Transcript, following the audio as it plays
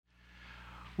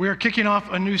We are kicking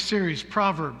off a new series,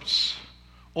 Proverbs,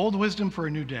 Old Wisdom for a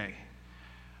New Day.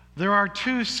 There are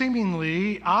two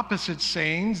seemingly opposite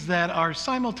sayings that are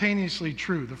simultaneously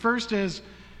true. The first is,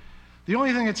 the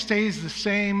only thing that stays the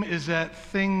same is that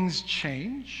things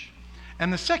change.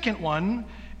 And the second one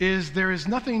is, there is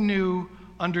nothing new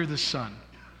under the sun.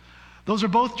 Those are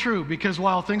both true because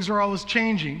while things are always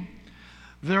changing,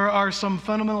 there are some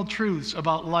fundamental truths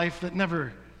about life that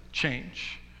never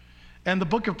change. And the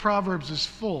book of Proverbs is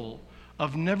full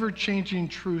of never-changing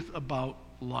truth about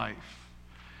life.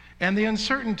 And the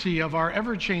uncertainty of our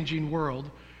ever-changing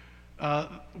world,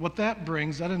 what that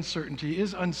brings, that uncertainty,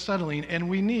 is unsettling, and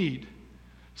we need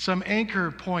some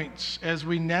anchor points as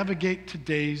we navigate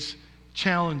today's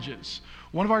challenges.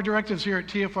 One of our directives here at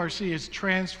TFRC is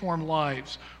transform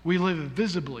lives. We live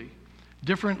visibly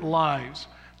different lives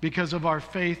because of our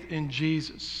faith in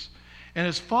Jesus. And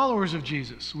as followers of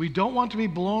Jesus, we don't want to be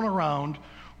blown around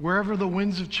wherever the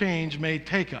winds of change may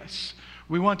take us.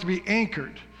 We want to be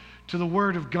anchored to the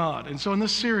Word of God. And so in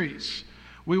this series,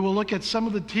 we will look at some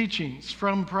of the teachings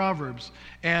from Proverbs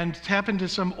and tap into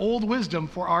some old wisdom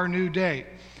for our new day.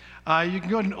 You can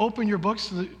go ahead and open your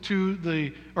books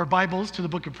or Bibles to the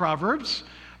book of Proverbs.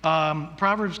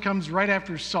 Proverbs comes right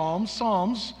after Psalms.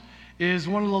 Psalms is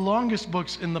one of the longest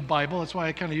books in the Bible. That's why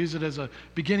I kind of use it as a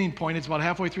beginning point. It's about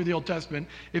halfway through the Old Testament.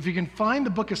 If you can find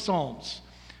the book of Psalms,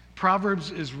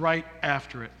 Proverbs is right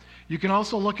after it. You can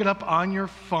also look it up on your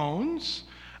phones.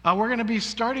 We're going to be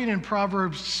starting in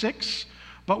Proverbs 6,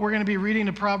 but we're going to be reading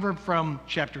a proverb from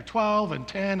chapter 12 and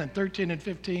 10 and 13 and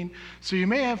 15. So you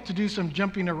may have to do some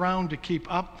jumping around to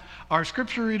keep up. Our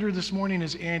scripture reader this morning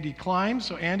is Andy Klein.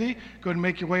 So Andy, go ahead and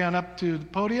make your way on up to the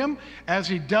podium. As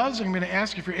he does, I'm going to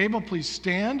ask if you're able, please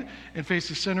stand and face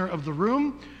the center of the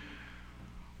room.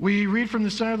 We read from the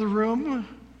center of the room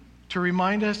to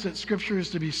remind us that scripture is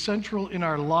to be central in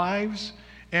our lives,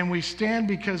 and we stand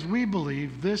because we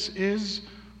believe this is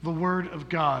the Word of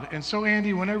God. And so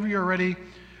Andy, whenever you're ready,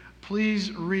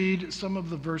 please read some of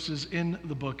the verses in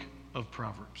the book of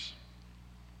Proverbs.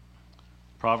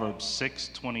 Proverbs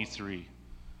 6:23.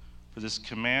 For this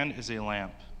command is a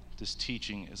lamp, this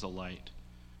teaching is a light,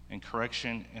 and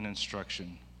correction and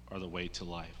instruction are the way to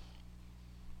life.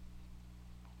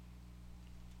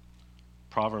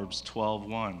 Proverbs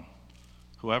 12:1.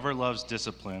 Whoever loves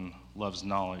discipline loves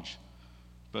knowledge,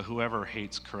 but whoever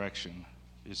hates correction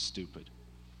is stupid.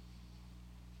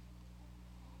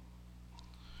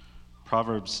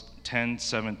 Proverbs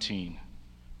 10:17.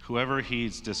 Whoever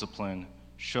heeds discipline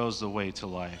shows the way to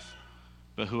life,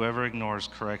 but whoever ignores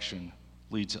correction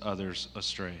leads others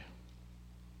astray.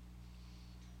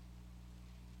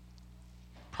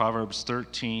 Proverbs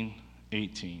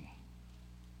 13:18.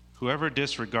 Whoever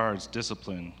disregards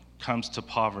discipline comes to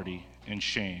poverty and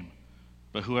shame,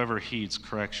 but whoever heeds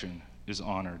correction is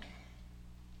honored.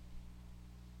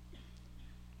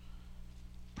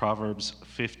 Proverbs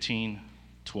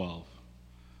 15:12.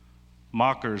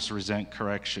 Mockers resent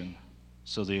correction,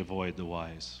 so they avoid the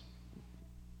wise.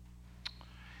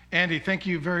 Andy, thank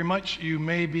you very much. You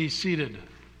may be seated.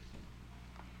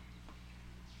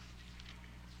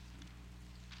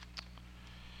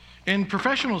 In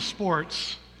professional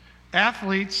sports,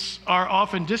 athletes are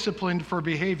often disciplined for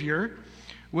behavior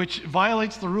which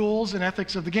violates the rules and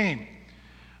ethics of the game.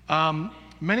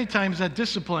 Many times that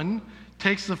discipline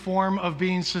takes the form of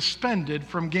being suspended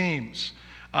from games.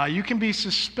 You can be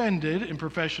suspended in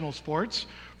professional sports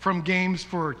from games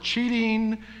for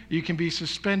cheating. You can be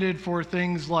suspended for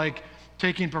things like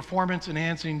taking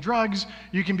performance-enhancing drugs.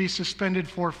 You can be suspended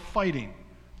for fighting.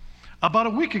 About a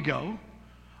week ago,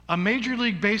 a Major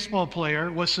League Baseball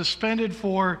player was suspended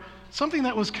for something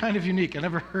that was kind of unique. I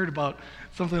never heard about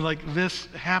something like this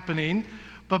happening.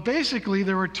 But basically,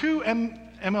 there were two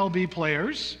MLB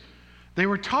players. They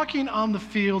were talking on the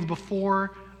field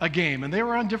before a game, and they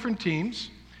were on different teams.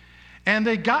 And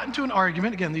they got into an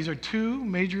argument. Again, these are two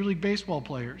Major League Baseball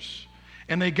players.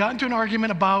 And they got into an argument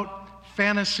about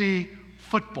fantasy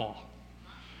football.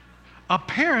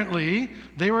 Apparently,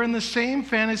 they were in the same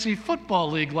fantasy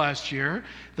football league last year.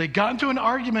 They got into an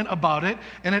argument about it,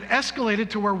 and it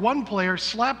escalated to where one player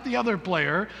slapped the other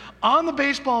player on the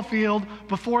baseball field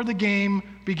before the game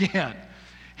began.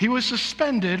 He was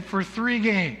suspended for 3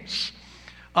 games.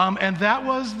 And that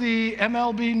was the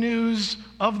MLB news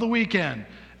of the weekend.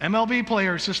 MLB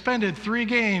player suspended 3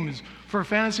 games for a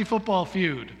fantasy football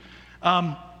feud.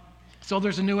 So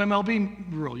there's a new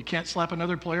MLB rule. You can't slap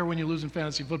another player when you lose in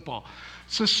fantasy football.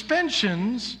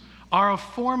 Suspensions are a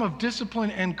form of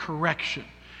discipline and correction.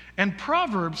 And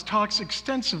Proverbs talks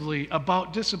extensively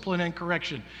about discipline and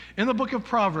correction. In the book of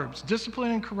Proverbs,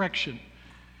 discipline and correction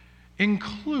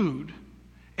include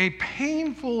a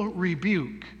painful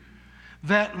rebuke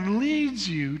that leads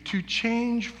you to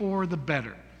change for the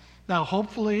better. Now,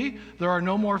 hopefully, there are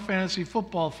no more fantasy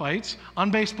football fights on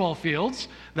baseball fields.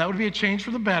 That would be a change for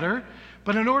the better.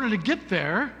 But in order to get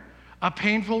there, a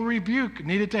painful rebuke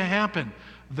needed to happen.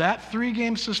 That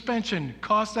 3-game suspension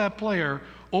cost that player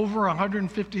over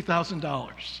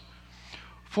 $150,000.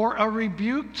 For a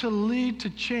rebuke to lead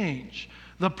to change,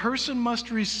 the person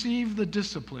must receive the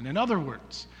discipline. In other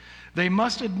words, they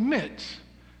must admit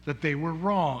that they were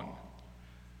wrong.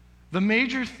 The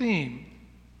major theme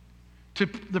to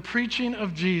the preaching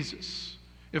of Jesus,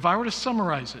 if I were to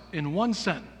summarize it in one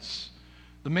sentence,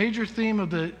 the major theme of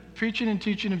the preaching and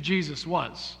teaching of Jesus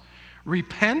was,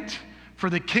 repent, for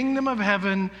the kingdom of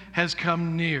heaven has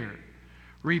come near.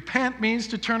 Repent means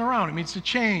to turn around. It means to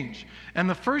change. And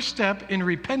the first step in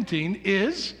repenting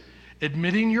is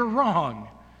admitting you're wrong.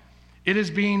 It is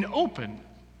being open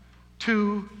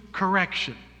to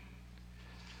correction.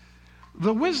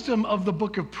 The wisdom of the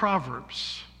book of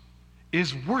Proverbs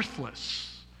is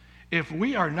worthless if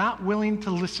we are not willing to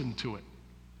listen to it.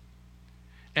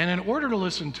 And in order to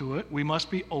listen to it, we must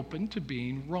be open to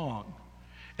being wrong.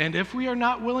 And if we are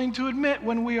not willing to admit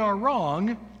when we are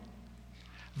wrong,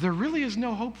 there really is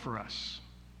no hope for us.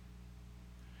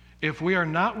 If we are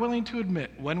not willing to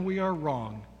admit when we are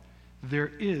wrong,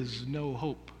 there is no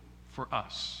hope for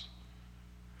us.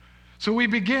 So we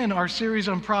begin our series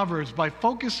on Proverbs by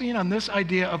focusing on this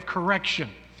idea of correction.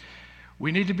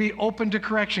 We need to be open to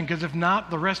correction, because if not,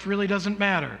 the rest really doesn't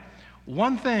matter.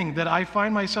 One thing that I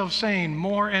find myself saying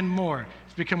more and more,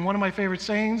 it's become one of my favorite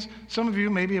sayings. Some of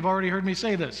you maybe have already heard me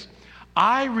say this.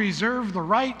 I reserve the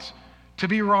right to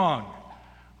be wrong.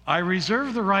 I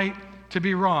reserve the right to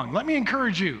be wrong. Let me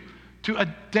encourage you to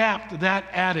adapt that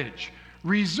adage.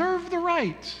 Reserve the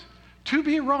right to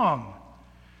be wrong.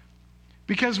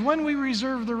 Because when we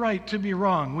reserve the right to be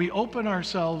wrong, we open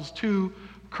ourselves to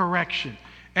correction.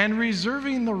 And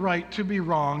reserving the right to be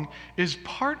wrong is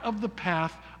part of the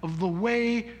path of the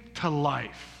way to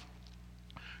life.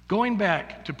 Going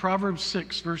back to Proverbs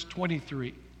 6, verse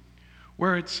 23,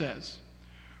 where it says,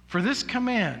 for this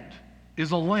command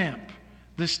is a lamp,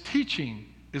 this teaching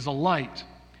is a light,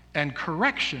 and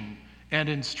correction and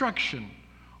instruction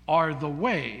are the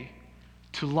way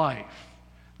to life.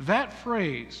 That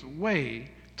phrase, way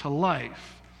to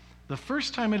life, the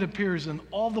first time it appears in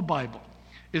all the Bible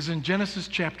is in Genesis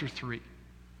chapter 3.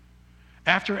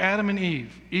 After Adam and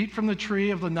Eve eat from the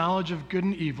tree of the knowledge of good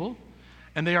and evil,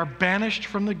 and they are banished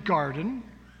from the garden,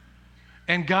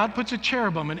 and God puts a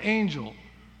cherubim, an angel,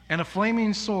 and a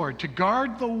flaming sword to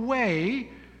guard the way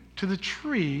to the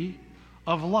tree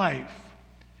of life.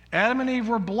 Adam and Eve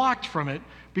were blocked from it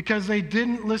because they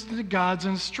didn't listen to God's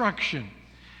instruction.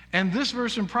 And this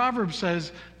verse in Proverbs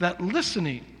says that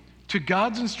listening to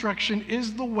God's instruction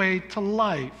is the way to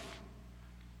life.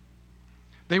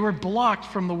 They were blocked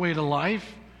from the way to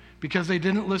life because they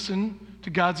didn't listen to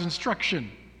God's instruction.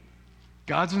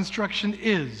 God's instruction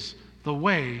is the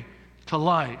way to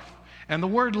life. And the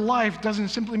word life doesn't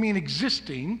simply mean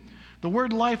existing. The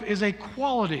word life is a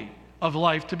quality of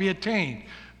life to be attained.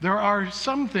 There are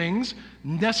some things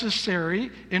necessary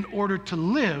in order to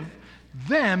live.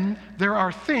 Then there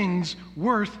are things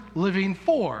worth living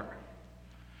for.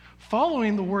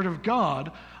 Following the Word of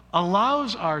God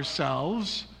allows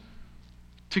ourselves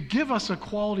to give us a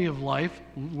quality of life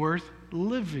worth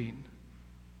living.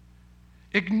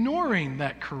 Ignoring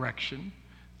that correction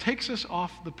takes us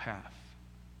off the path.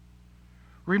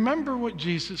 Remember what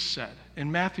Jesus said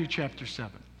in Matthew chapter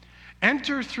 7.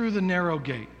 Enter through the narrow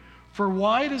gate, for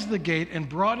wide is the gate and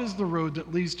broad is the road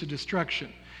that leads to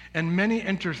destruction, and many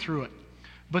enter through it.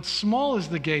 But small is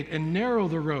the gate and narrow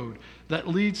the road that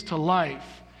leads to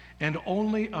life, and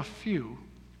only a few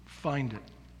find it.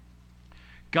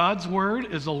 God's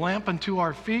word is a lamp unto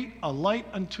our feet, a light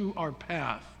unto our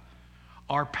path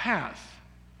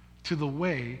to the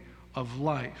way of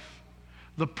life.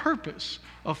 The purpose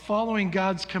of following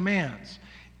God's commands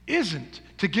isn't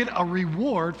to get a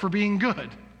reward for being good.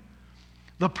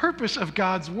 The purpose of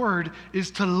God's word is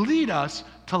to lead us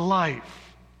to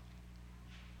life.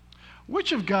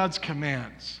 Which of God's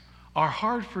commands are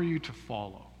hard for you to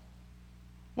follow?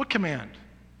 What command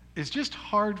is just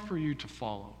hard for you to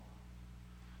follow?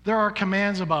 There are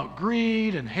commands about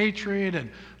greed and hatred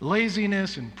and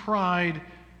laziness and pride,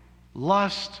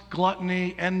 lust,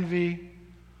 gluttony, envy.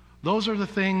 Those are the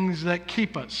things that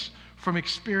keep us from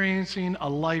experiencing a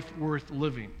life worth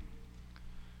living.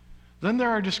 Then there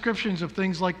are descriptions of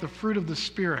things like the fruit of the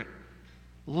Spirit: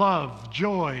 love,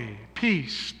 joy,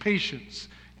 peace, patience,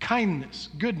 kindness,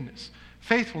 goodness,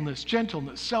 faithfulness,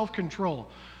 gentleness, self-control.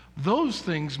 Those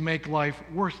things make life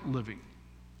worth living.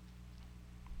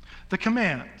 The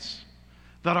commands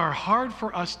that are hard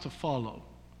for us to follow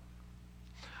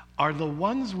are the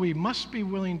ones we must be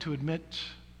willing to admit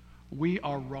we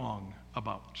are wrong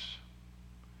about.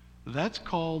 That's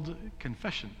called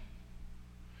confession.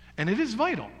 And it is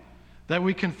vital that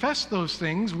we confess those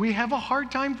things we have a hard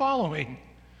time following,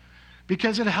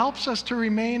 because it helps us to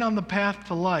remain on the path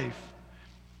to life.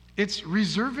 It's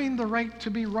reserving the right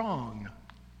to be wrong.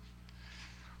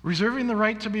 Reserving the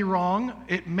right to be wrong,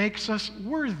 it makes us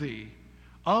worthy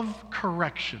of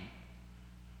correction.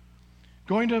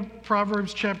 Going to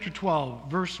Proverbs chapter 12,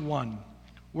 verse 1,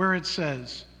 where it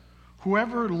says,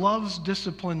 "Whoever loves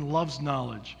discipline loves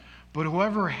knowledge, but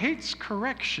whoever hates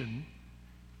correction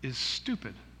is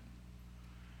stupid."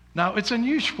 Now, it's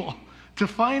unusual to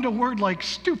find a word like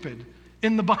stupid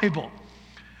in the Bible.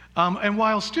 And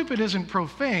while stupid isn't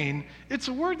profane, it's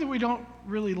a word that we don't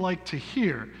really like to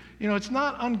hear. You know, it's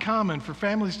not uncommon for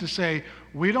families to say,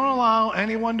 we don't allow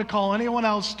anyone to call anyone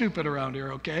else stupid around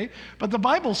here, okay? But the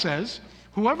Bible says,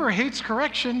 whoever hates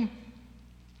correction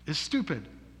is stupid.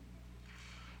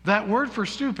 That word for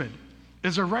stupid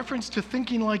is a reference to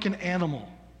thinking like an animal.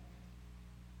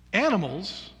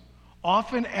 Animals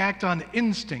often act on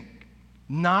instinct,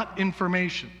 not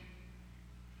information.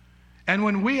 And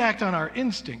when we act on our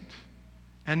instinct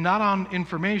and not on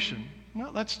information,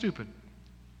 well, that's stupid.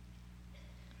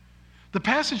 The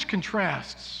passage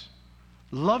contrasts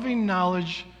loving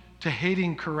knowledge to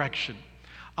hating correction.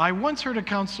 I once heard a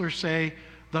counselor say,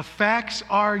 the facts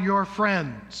are your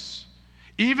friends,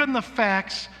 even the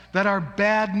facts that are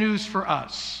bad news for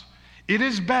us. It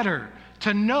is better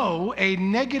to know a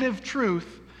negative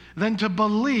truth than to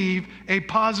believe a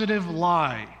positive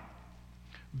lie.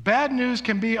 Bad news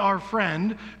can be our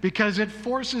friend because it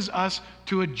forces us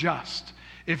to adjust.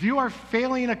 If you are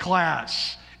failing a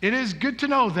class, it is good to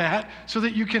know that so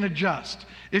that you can adjust.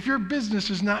 If your business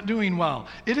is not doing well,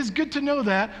 it is good to know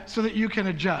that so that you can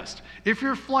adjust. If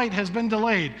your flight has been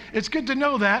delayed, it's good to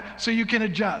know that so you can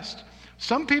adjust.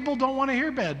 Some people don't want to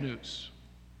hear bad news.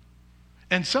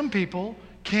 And some people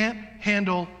can't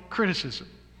handle criticism.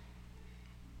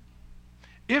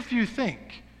 If you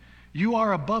think you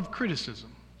are above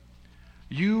criticism,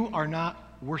 you are not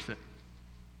worth it.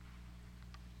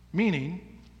 Meaning,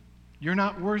 you're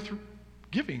not worth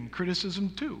giving criticism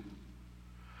to.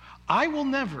 I will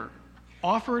never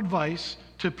offer advice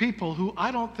to people who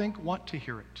I don't think want to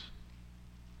hear it.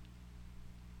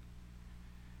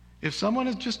 If someone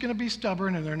is just going to be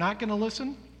stubborn and they're not going to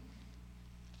listen,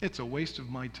 it's a waste of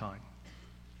my time.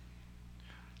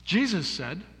 Jesus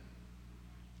said,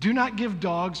 "Do not give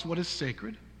dogs what is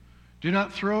sacred. Do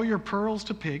not throw your pearls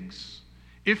to pigs.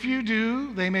 If you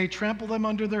do, they may trample them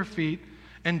under their feet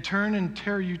and turn and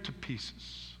tear you to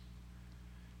pieces."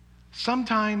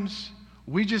 Sometimes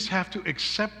we just have to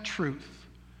accept truth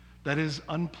that is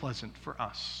unpleasant for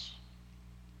us.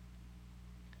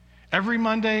 Every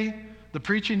Monday, the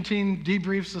preaching team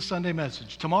debriefs the Sunday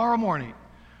message. Tomorrow morning,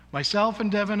 myself and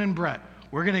Devin and Brett,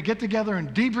 we're going to get together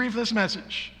and debrief this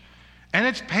message. And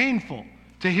it's painful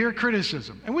to hear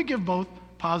criticism. And we give both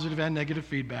positive and negative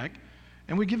feedback.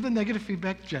 And we give the negative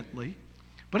feedback gently.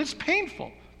 But it's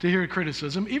painful to hear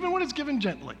criticism, even when it's given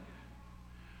gently.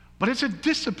 But it's a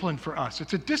discipline for us.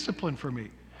 It's a discipline for me.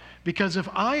 Because if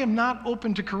I am not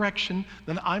open to correction,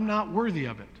 then I'm not worthy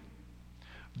of it.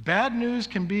 Bad news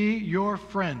can be your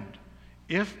friend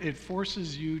if it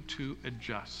forces you to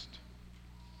adjust.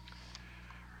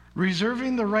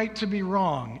 Reserving the right to be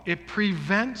wrong, it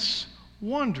prevents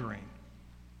wandering.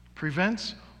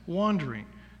 Prevents wandering.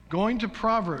 Going to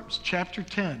Proverbs chapter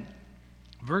 10,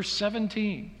 verse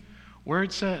 17, where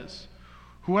it says,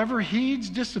 "Whoever heeds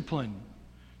discipline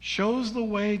shows the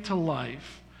way to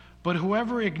life, but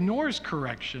whoever ignores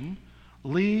correction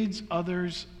leads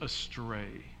others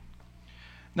astray."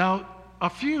 Now, a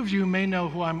few of you may know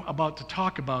who I'm about to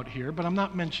talk about here, but I'm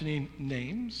not mentioning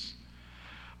names.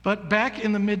 But back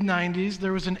in the mid-90s,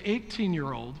 there was an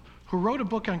 18-year-old who wrote a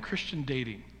book on Christian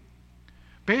dating,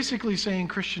 basically saying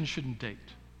Christians shouldn't date.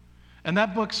 And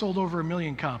that book sold over 1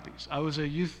 million copies. I was a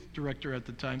youth director at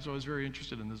the time, so I was very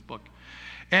interested in this book.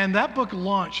 And that book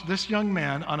launched this young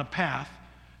man on a path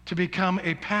to become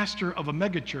a pastor of a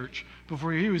megachurch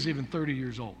before he was even 30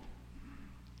 years old.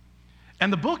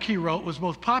 And the book he wrote was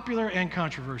both popular and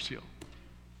controversial.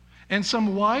 And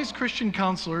some wise Christian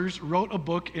counselors wrote a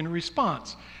book in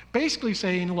response, basically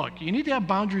saying, look, you need to have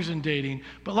boundaries in dating,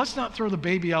 but let's not throw the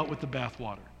baby out with the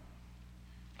bathwater.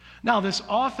 Now, this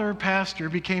author, pastor,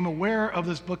 became aware of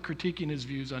this book critiquing his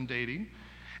views on dating.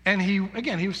 And he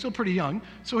was still pretty young,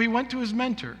 so he went to his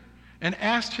mentor and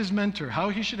asked his mentor how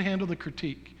he should handle the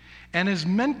critique. And his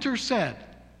mentor said,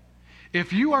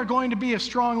 if you are going to be a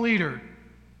strong leader,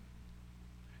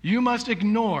 You must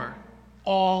ignore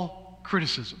all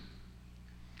criticism.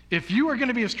 If you are going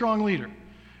to be a strong leader,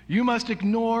 you must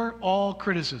ignore all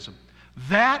criticism.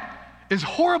 That is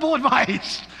horrible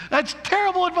advice. That's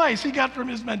terrible advice he got from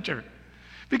his mentor.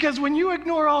 Because when you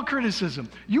ignore all criticism,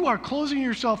 you are closing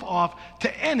yourself off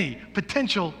to any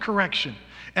potential correction.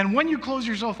 And when you close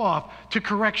yourself off to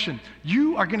correction,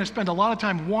 you are going to spend a lot of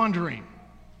time wandering,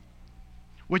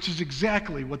 which is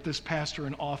exactly what this pastor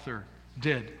and author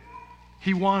did.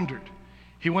 He wandered.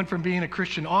 He went from being a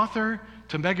Christian author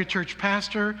to megachurch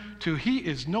pastor to he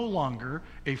is no longer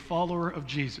a follower of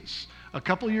Jesus. A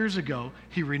couple years ago,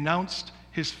 he renounced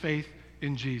his faith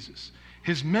in Jesus.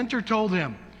 His mentor told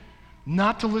him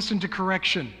not to listen to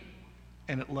correction,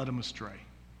 and it led him astray.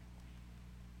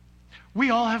 We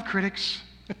all have critics.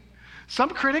 Some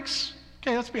critics,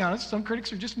 okay, let's be honest, some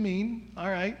critics are just mean, all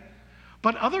right.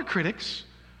 But other critics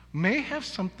may have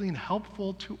something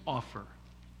helpful to offer.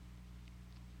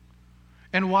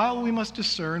 And while we must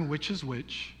discern which is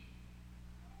which,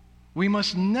 we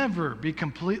must never be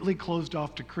completely closed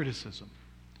off to criticism.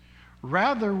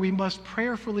 Rather, we must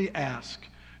prayerfully ask,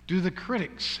 do the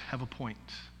critics have a point?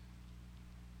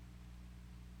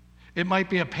 It might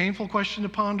be a painful question to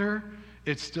ponder.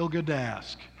 It's still good to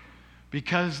ask,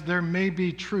 because there may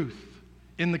be truth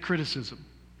in the criticism.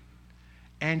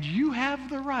 And you have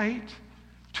the right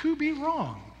to be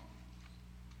wrong.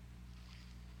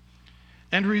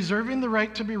 And reserving the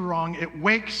right to be wrong, it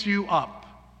wakes you up.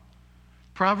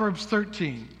 Proverbs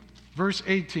 13, verse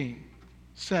 18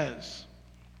 says,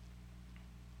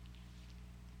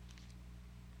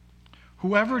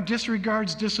 whoever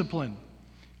disregards discipline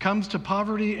comes to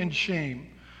poverty and shame,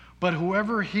 but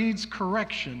whoever heeds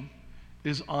correction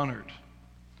is honored.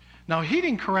 Now,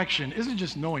 heeding correction isn't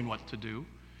just knowing what to do,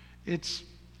 it's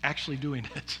actually doing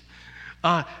it.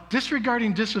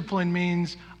 Disregarding discipline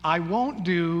means I won't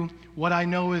do what I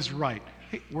know is right.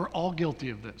 Hey, we're all guilty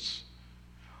of this.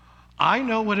 I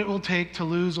know what it will take to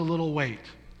lose a little weight.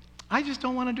 I just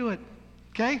don't want to do it,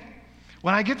 okay?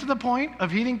 When I get to the point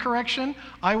of heeding correction,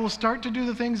 I will start to do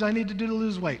the things I need to do to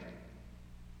lose weight.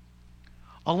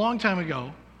 A long time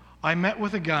ago, I met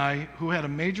with a guy who had a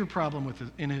major problem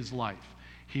in his life.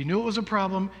 He knew it was a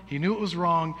problem, he knew it was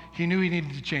wrong, he knew he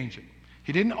needed to change it.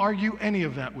 He didn't argue any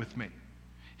of that with me.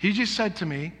 He just said to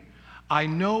me, I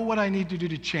know what I need to do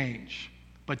to change,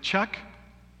 but Chuck,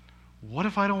 what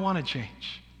if I don't want to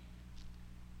change?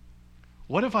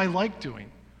 What if I like doing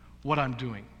what I'm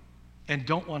doing and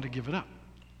don't want to give it up?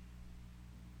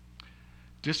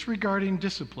 Disregarding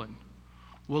discipline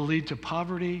will lead to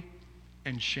poverty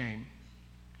and shame.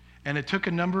 And it took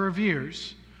a number of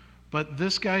years, but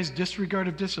this guy's disregard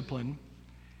of discipline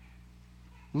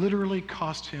literally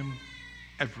cost him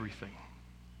everything.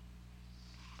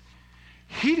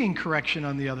 Heeding correction,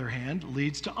 on the other hand,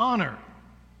 leads to honor.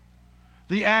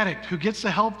 The addict who gets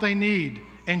the help they need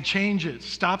and changes,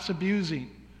 stops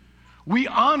abusing, we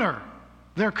honor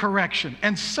their correction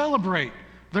and celebrate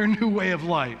their new way of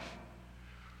life.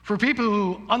 For people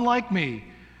who, unlike me,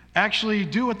 actually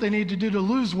do what they need to do to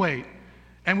lose weight,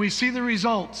 and we see the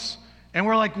results, and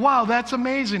we're like, wow, that's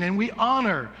amazing, and we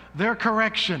honor their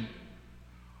correction.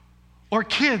 Or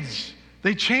kids,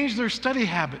 they change their study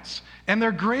habits, and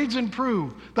their grades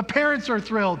improve. The parents are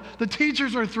thrilled. The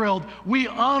teachers are thrilled. We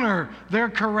honor their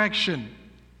correction.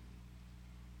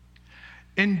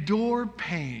 Endure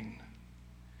pain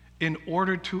in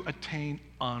order to attain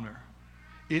honor.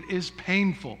 It is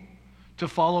painful to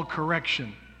follow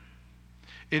correction.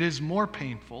 It is more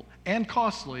painful and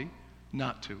costly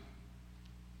not to.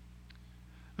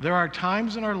 There are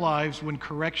times in our lives when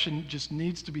correction just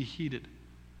needs to be heeded.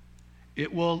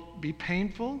 It will be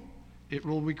painful, it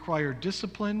will require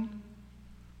discipline,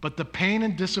 but the pain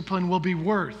and discipline will be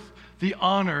worth the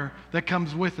honor that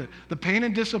comes with it. The pain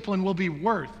and discipline will be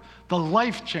worth the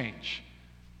life change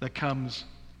that comes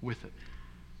with it.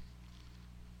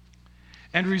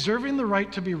 And reserving the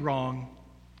right to be wrong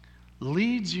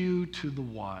leads you to the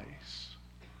wise.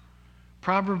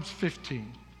 Proverbs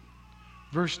 15,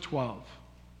 verse 12,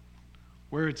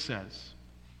 where it says,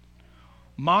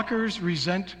 mockers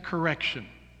resent correction,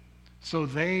 so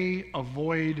they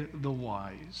avoid the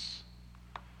wise.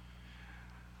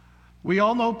 We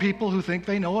all know people who think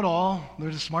they know it all.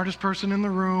 They're the smartest person in the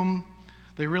room.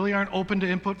 They really aren't open to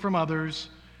input from others.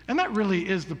 And that really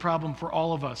is the problem for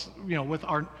all of us.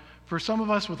 For some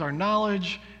of us, with our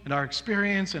knowledge and our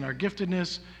experience and our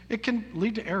giftedness, it can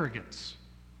lead to arrogance.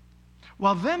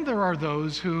 Well, then there are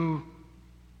those who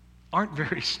aren't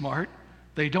very smart.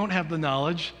 They don't have the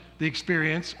knowledge, the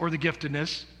experience, or the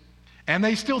giftedness, and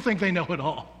they still think they know it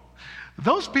all.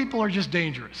 Those people are just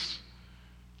dangerous.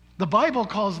 The Bible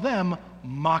calls them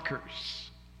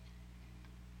mockers.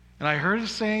 And I heard a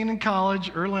saying in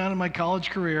college, early on in my college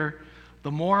career,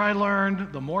 the more I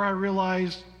learned, the more I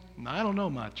realized, I don't know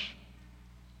much.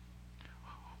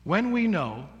 When we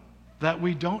know that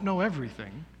we don't know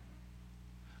everything,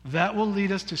 that will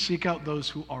lead us to seek out those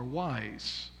who are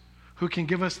wise, who can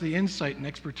give us the insight and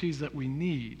expertise that we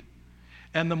need.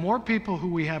 And the more people who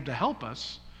we have to help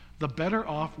us, the better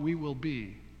off we will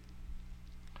be.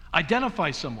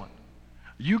 Identify someone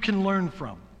you can learn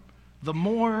from. The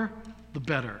more, the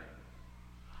better.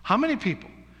 How many people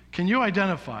can you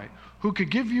identify who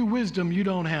could give you wisdom you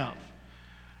don't have?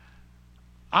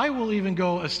 I will even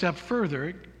go a step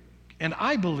further, and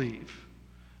I believe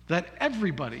that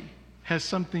everybody has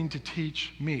something to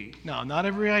teach me. Now, not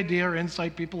every idea or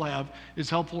insight people have is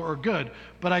helpful or good,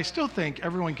 but I still think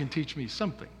everyone can teach me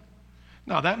something.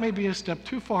 Now, that may be a step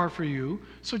too far for you,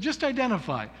 so just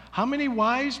identify how many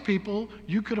wise people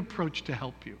you could approach to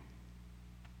help you.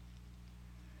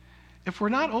 If we're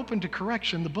not open to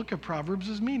correction, the book of Proverbs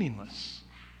is meaningless.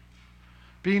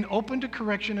 Being open to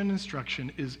correction and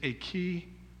instruction is a key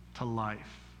to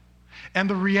life. And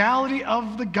the reality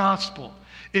of the gospel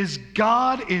is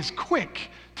God is quick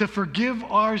to forgive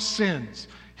our sins.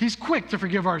 He's quick to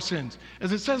forgive our sins.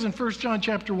 As it says in 1 John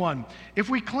chapter 1, if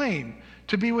we claim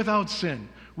to be without sin,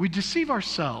 we deceive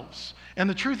ourselves, and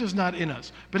the truth is not in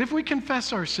us. But if we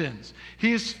confess our sins,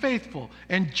 he is faithful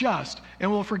and just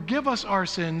and will forgive us our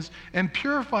sins and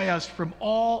purify us from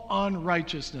all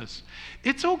unrighteousness.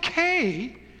 It's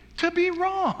okay to be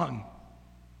wrong.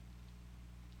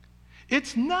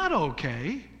 It's not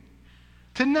okay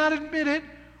to not admit it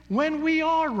when we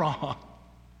are wrong.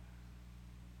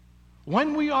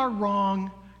 When we are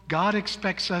wrong, God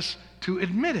expects us to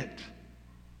admit it.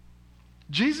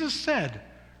 Jesus said,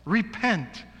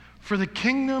 repent, for the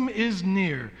kingdom is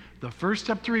near. The first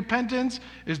step to repentance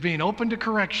is being open to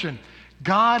correction.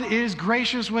 God is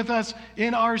gracious with us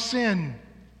in our sin.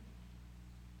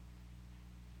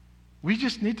 We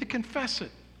just need to confess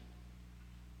it.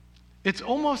 It's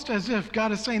almost as if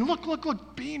God is saying,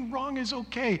 look, being wrong is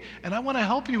okay, and I want to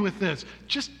help you with this.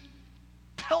 Just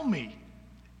tell me.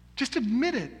 Just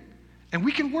admit it, and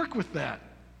we can work with that.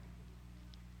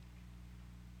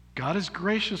 God is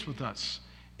gracious with us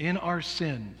in our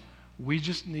sin. We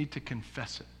just need to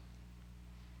confess it.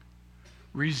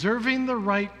 Reserving the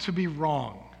right to be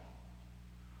wrong.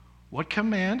 What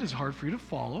command is hard for you to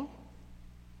follow?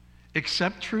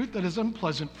 Accept truth that is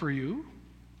unpleasant for you.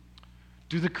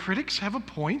 Do the critics have a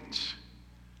point?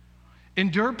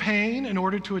 Endure pain in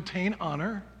order to attain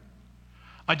honor.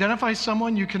 Identify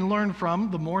someone you can learn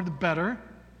from, the more the better.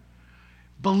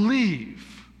 Believe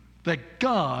that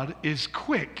God is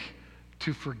quick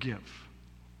to forgive.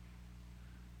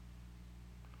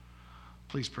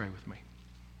 Please pray with me.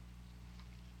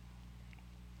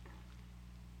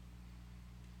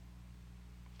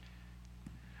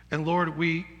 And Lord,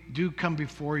 we do come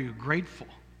before you grateful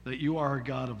that you are a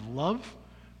God of love,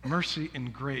 mercy,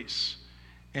 and grace.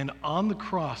 And on the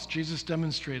cross, Jesus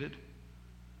demonstrated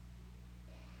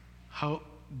how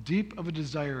deep of a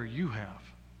desire you have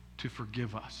to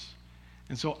forgive us.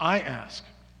 And so I ask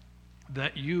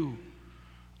that you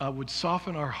would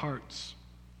soften our hearts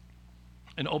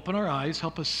and open our eyes,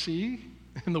 help us see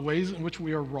in the ways in which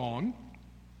we are wrong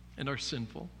and are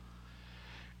sinful.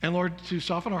 And Lord, to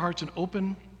soften our hearts and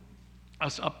open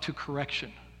us up to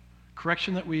correction.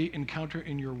 Correction that we encounter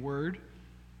in your word,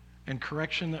 and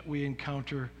correction that we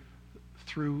encounter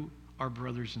through our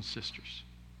brothers and sisters.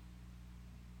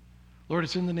 Lord,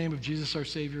 it's in the name of Jesus our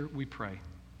Savior we pray.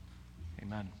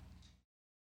 Amen.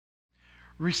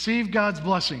 Receive God's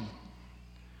blessing.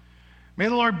 May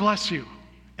the Lord bless you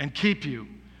and keep you.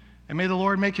 And may the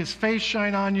Lord make his face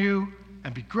shine on you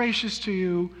and be gracious to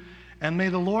you. And may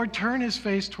the Lord turn his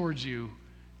face towards you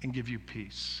and give you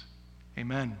peace.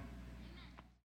 Amen.